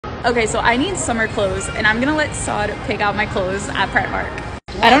Okay, so I need summer clothes, and I'm gonna let Saud pick out my clothes at Primark.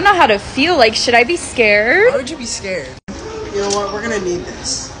 I don't know how to feel. Like, should I be scared? Why would you be scared? You know what? We're gonna need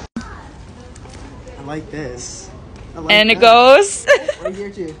this. I like this. And it goes. Right here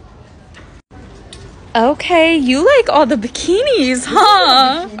too. Okay, you like all the bikinis,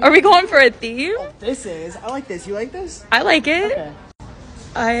 huh? Are we going for a theme? Oh, this is. I like this. You like this? I like it. Okay.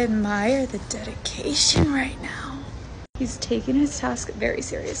 I admire the dedication right now. He's taking his task very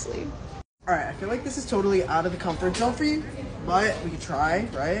seriously. Alright, I feel like this is totally out of the comfort zone for you, but we can try,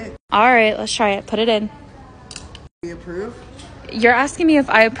 right? Alright, let's try it. Put it in. We approve? You're asking me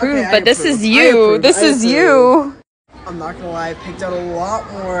if I approve, Okay, but this is I you. approve. This is you. I'm not gonna lie, I picked out a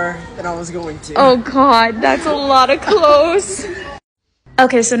lot more than I was going to. Oh god, that's a lot of clothes.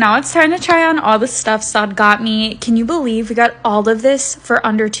 Okay, so now it's time to try on all the stuff Saud got me. Can you believe we got all of this for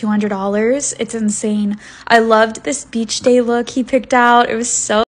under $200? It's insane. I loved this beach day look he picked out. It was so